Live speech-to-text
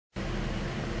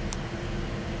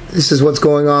This is what's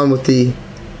going on with the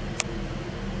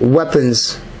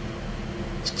weapons,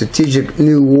 strategic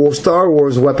new Star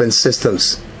Wars weapons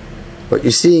systems. What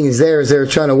you're seeing is they're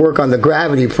trying to work on the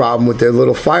gravity problem with their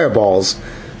little fireballs.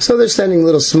 So they're sending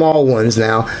little small ones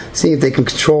now, seeing if they can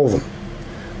control them.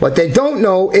 What they don't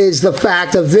know is the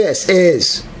fact of this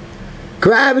is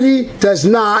gravity does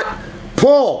not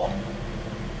pull.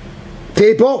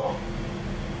 People,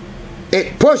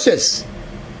 it pushes.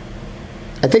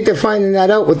 I think they're finding that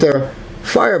out with their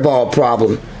fireball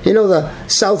problem. You know the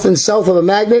south and south of a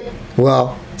magnet?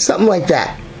 Well, something like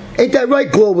that. Ain't that right,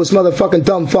 globalist motherfucking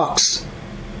dumb fucks?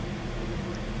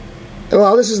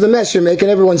 Well, this is the mess you're making.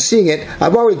 Everyone's seeing it.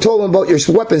 I've already told them about your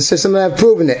weapon system and I've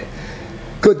proven it.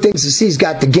 Good Things to See's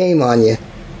got the game on you.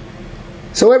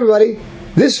 So everybody,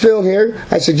 this film here,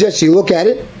 I suggest you look at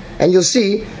it and you'll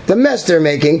see the mess they're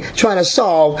making trying to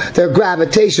solve their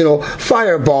gravitational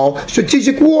fireball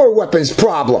strategic war weapons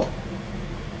problem.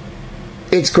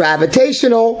 It's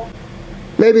gravitational.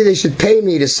 Maybe they should pay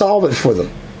me to solve it for them.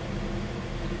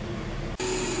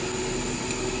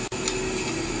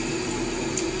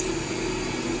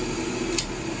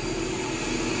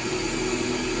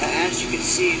 As you can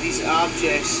see, these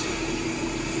objects,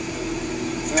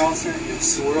 they're all starting to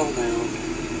swirl now.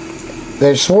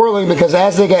 They're swirling because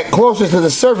as they get closer to the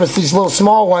surface, these little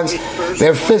small ones,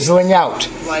 they're fizzling out.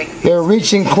 They're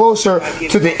reaching closer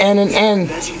to the N and N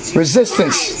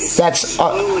resistance. That's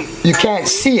you can't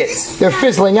see it. They're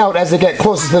fizzling out as they get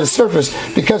closer to the surface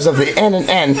because of the N and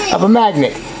N of a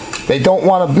magnet. They don't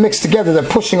want to mix together. They're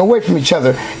pushing away from each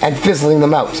other and fizzling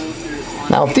them out.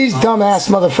 Now, if these dumbass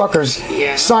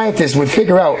motherfuckers, scientists, would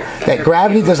figure out that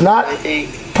gravity does not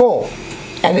pull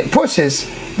and it pushes,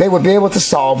 they would be able to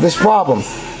solve this problem.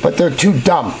 But they're too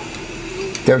dumb.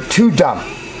 They're too dumb.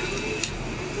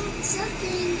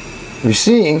 We're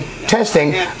seeing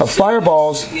testing of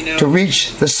fireballs to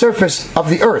reach the surface of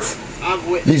the Earth.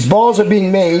 These balls are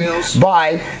being made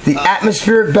by the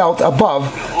atmospheric belt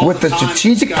above with the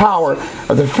strategic power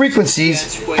of the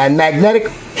frequencies and magnetic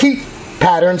heat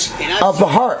patterns of the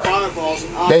HARRP.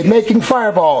 They're making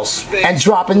fireballs and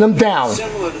dropping them down.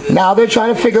 Now they're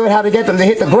trying to figure out how to get them to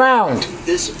hit the ground.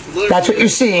 That's what you're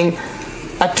seeing.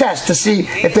 A test to see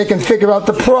if they can figure out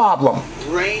the problem.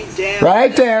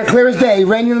 Right there, clear as day,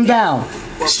 raining them down.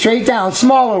 Straight down,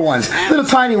 smaller ones, little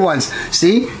tiny ones.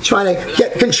 See? Trying to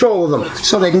get control of them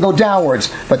so they can go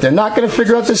downwards. But they're not going to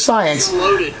figure out the science.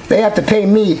 They have to pay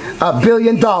me $1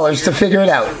 billion to figure it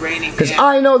out. Because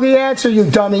I know the answer, you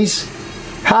dummies.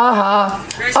 Ha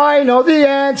ha. I know the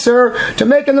answer to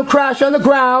making them crash on the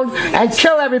ground and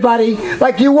kill everybody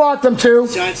like you want them to.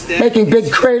 Making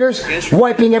big craters,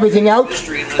 wiping everything out.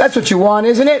 That's what you want,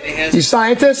 isn't it? You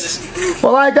scientists?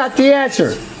 Well, I got the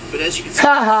answer.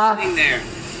 Ha ha.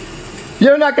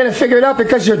 You're not going to figure it out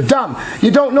because you're dumb. You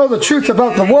don't know the truth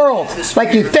about the world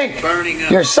like you think.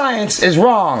 Your science is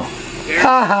wrong.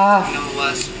 Ha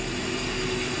ha.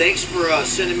 Thanks for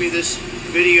sending me this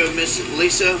video, Miss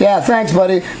Lisa. Yeah, thanks,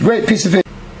 buddy. Great piece of video.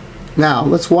 Now,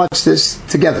 let's watch this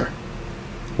together.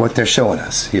 What they're showing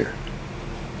us here.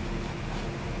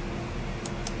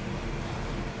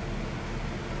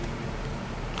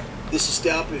 This is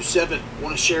Dalpu 7. I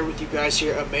want to share with you guys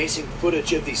here amazing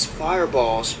footage of these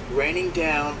fireballs raining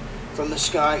down from the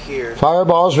sky here.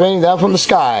 Fireballs raining down from the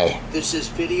sky. This is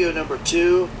video number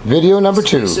 2. Video number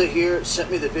 2. Lisa here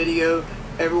sent me the video.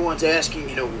 Everyone's asking,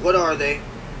 you know, what are they?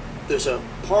 There's a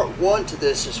part 1 to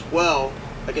this as well.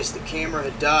 I guess the camera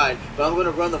had died, but I'm going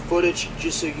to run the footage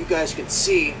just so you guys can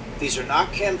see. These are not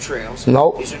chemtrails.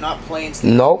 Nope. These are not planes that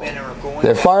nope. are going.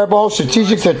 They're fireballs,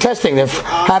 strategic. They're testing. They're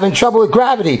having trouble with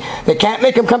gravity. They can't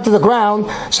make them come to the ground,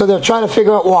 so they're trying to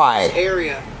figure out why.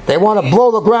 They want to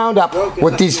blow the ground up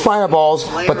with these fireballs,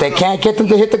 but they can't get them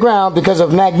to hit the ground because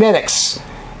of magnetics.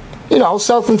 You know,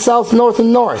 south and south, north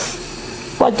and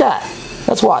north. Like that.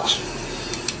 Let's watch.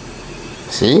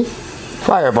 See?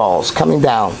 Fireballs coming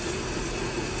down.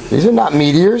 These are not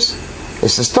meteors.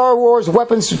 It's the Star Wars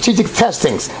weapons strategic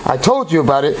testings. I told you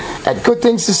about it at Good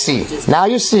Things to See. Now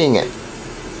you're seeing it.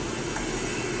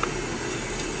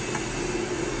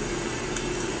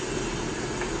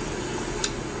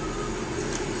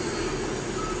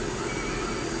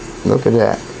 Look at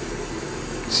that.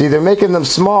 See, they're making them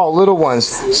small, little ones,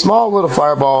 small little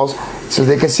fireballs, so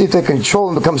they can see if they control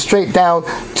them to come straight down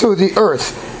to the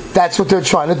Earth. That's what they're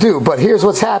trying to do. But here's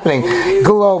what's happening.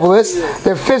 Globalists,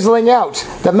 they're fizzling out.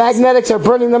 The magnetics are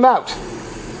burning them out.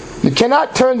 You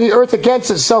cannot turn the Earth against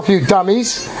itself, you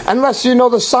dummies, unless you know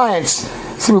the science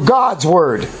through God's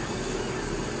Word.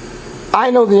 I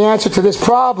know the answer to this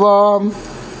problem.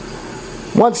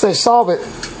 Once they solve it,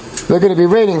 they're going to be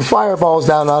raining fireballs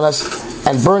down on us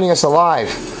and burning us alive.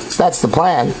 That's the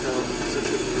plan.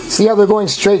 See how they're going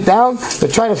straight down? They're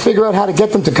trying to figure out how to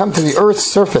get them to come to the Earth's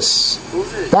surface.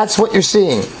 That's what you're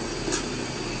seeing.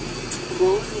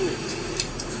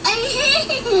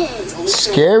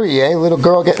 Scary, eh? Little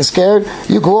girl getting scared.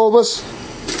 You Globus?